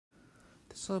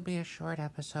This will be a short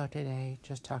episode today,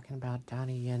 just talking about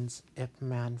Donnie Yen's Ip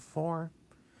Man 4,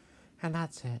 and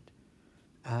that's it.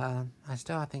 I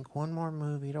still have, I think, one more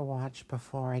movie to watch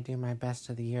before I do my best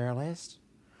of the year list,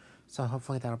 so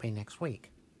hopefully that'll be next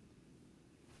week.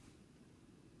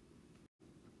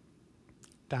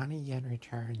 Donnie Yen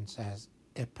returns as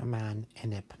Ip Man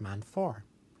in Ip Man 4.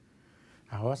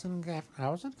 I wasn't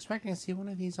expecting to see one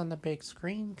of these on the big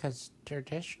screen because they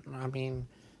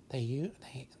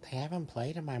haven't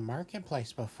played in my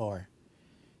marketplace before.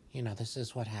 You know, this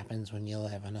is what happens when you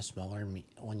live in a smaller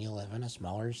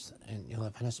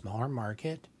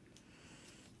market.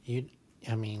 You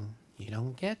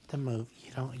don't get the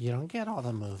movie. You don't get all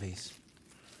the movies,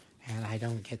 and I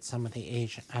don't get some of the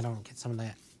Asian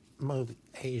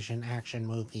action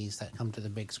movies that come to the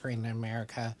big screen in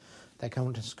America, that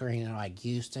come to screen in like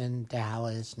Houston,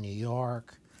 Dallas, New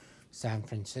York, San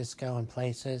Francisco, and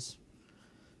places.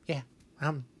 Yeah,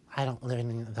 I don't live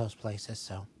in those places,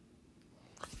 so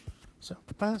it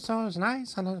was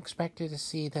nice and unexpected to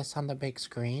see this on the big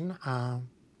screen.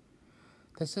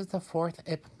 This is the fourth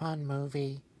Ip Man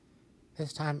movie.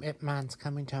 This time, Ip Man's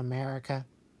coming to America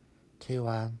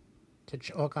to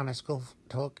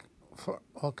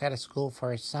look at a school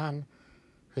for his son,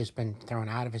 who's been thrown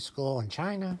out of his school in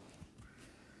China,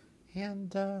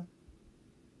 and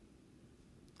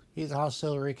he's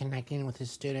also reconnecting with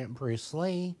his student Bruce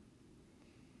Lee,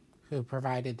 who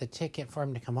provided the ticket for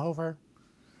him to come over.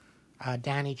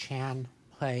 Danny Chan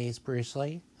plays Bruce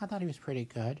Lee. I thought he was pretty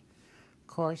good. Of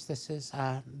course, this is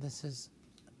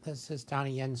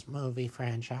Donnie Yen's movie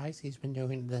franchise. He's been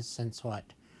doing this since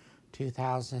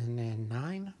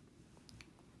 2009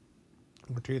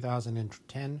 or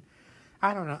 2010.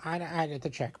 I don't know. I had to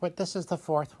check, but this is the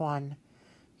fourth one.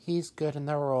 He's good in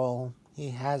the role. He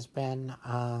has been.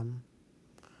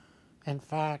 In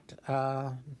fact,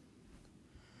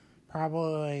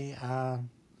 probably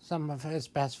some of his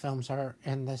best films are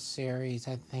in this series.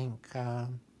 I think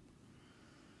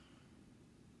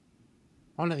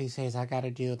one of these days I got to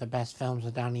do the best films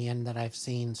of Donnie Yen that I've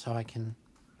seen so I can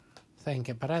think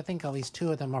it. But I think at least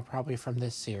two of them are probably from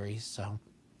this series. So,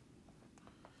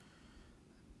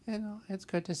 you know, it's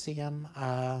good to see him.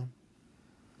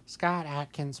 Scott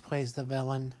Adkins plays the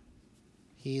villain.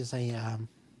 He's a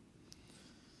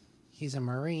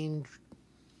Marine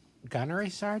gunnery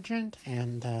sergeant,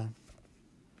 and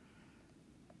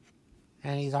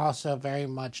he's also very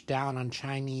much down on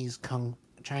Chinese kung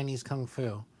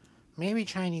fu. Maybe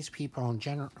Chinese people in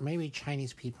general.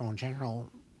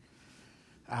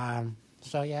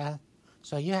 So you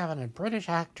have a British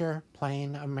actor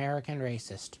playing American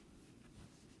racist.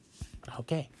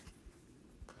 Okay.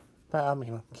 But I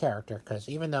mean, character, because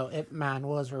even though Ip Man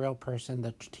was a real person,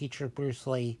 the teacher Bruce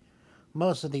Lee,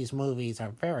 most of these movies are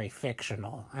very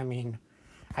fictional. I mean,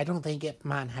 I don't think Ip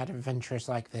Man had adventures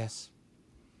like this.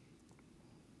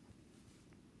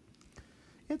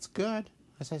 It's good.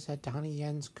 As I said, Donnie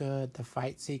Yen's good. The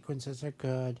fight sequences are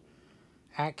good.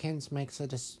 Atkins makes a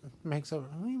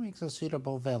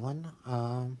suitable villain.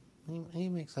 He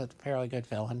makes a fairly good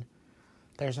villain.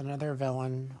 There's another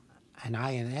villain, an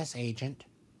INS agent.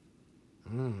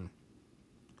 And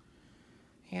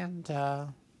there's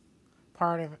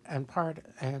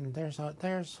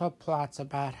subplots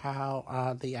about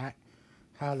how the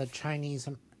Chinese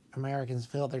Americans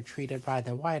feel they're treated by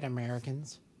the white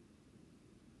Americans.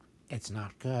 It's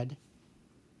not good.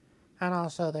 And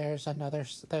also there's a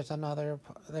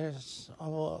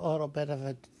little bit of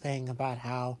a thing about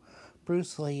how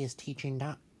Bruce Lee is teaching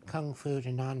kung fu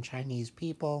to non-Chinese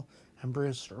people, and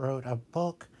Bruce wrote a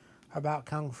book about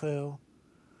kung fu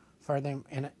for them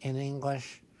in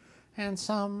English, and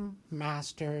some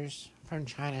masters from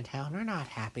Chinatown are not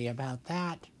happy about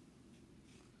that.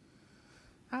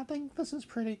 I think this is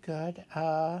pretty good.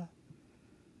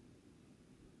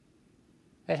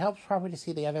 It helps probably to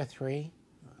see the other three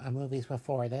movies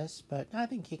before this, but I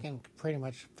think you can pretty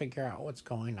much figure out what's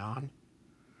going on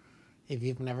if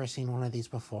you've never seen one of these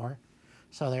before.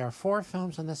 So there are 4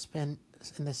 films in this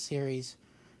series,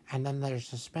 and then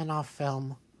there's a spin-off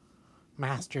film,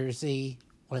 Master Z,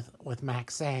 with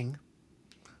Max Zhang.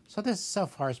 So this so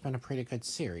far has been a pretty good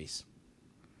series.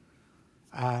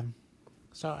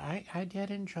 So I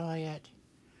did enjoy it.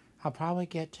 I'll probably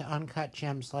get to Uncut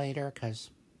Gems later,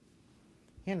 because,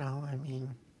 you know, I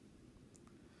mean,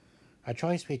 a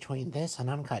choice between this and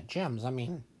Uncut Gems, I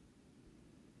mean,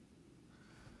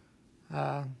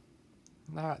 that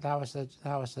was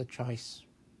the choice.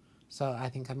 So I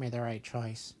think I made the right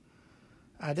choice.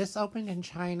 This opened in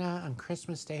China on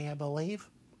Christmas Day, I believe.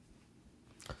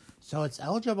 So it's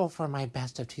eligible for my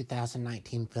best of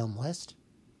 2019 film list.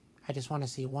 I just want to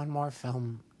see one more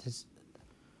film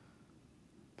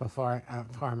before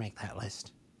I make that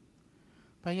list.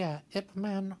 But yeah, Ip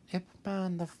Man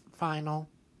the final,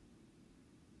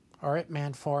 or Ip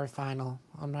Man 4 final.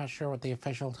 I'm not sure what the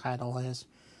official title is.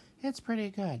 It's pretty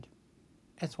good.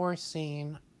 It's worth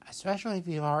seeing, especially if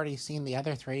you've already seen the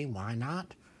other three. Why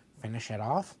not finish it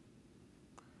off?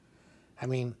 I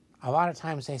mean, a lot of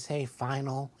times they say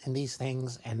final in these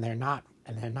things, and they're not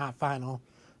final.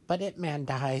 But Ip Man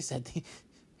dies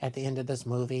at the end of this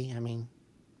movie. I mean,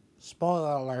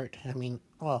 spoiler alert. I mean,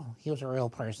 well, he was a real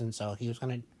person, so he was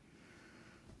gonna.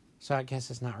 So I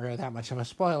guess it's not really that much of a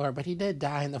spoiler, but he did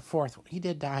die in the fourth. He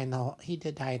did die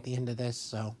at the end of this,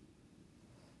 so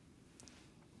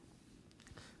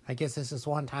I guess this is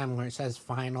one time where it says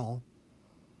final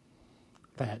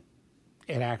that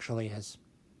it actually is.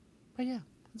 But yeah,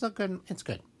 it's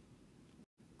good.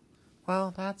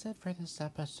 Well, that's it for this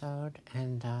episode,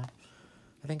 and I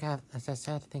think as I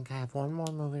said, I think I have one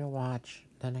more movie to watch.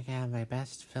 Then I can have my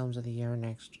best films of the year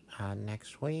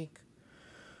next week.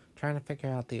 Trying to figure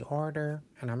out the order,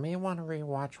 and I may want to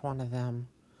rewatch one of them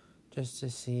just to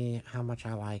see how much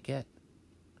I like it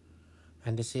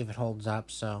and to see if it holds up.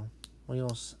 So we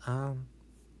will.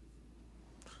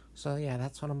 So yeah,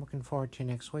 that's what I'm looking forward to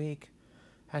next week.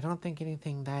 I don't think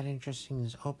anything that interesting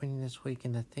is opening this week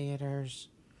in the theaters.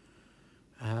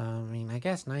 I mean, I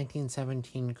guess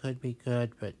 1917 could be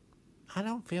good, but I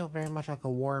don't feel very much like a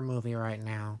war movie right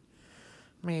now.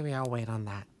 Maybe I'll wait on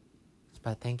that.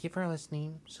 But thank you for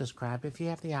listening. Subscribe if you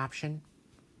have the option.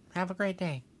 Have a great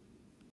day.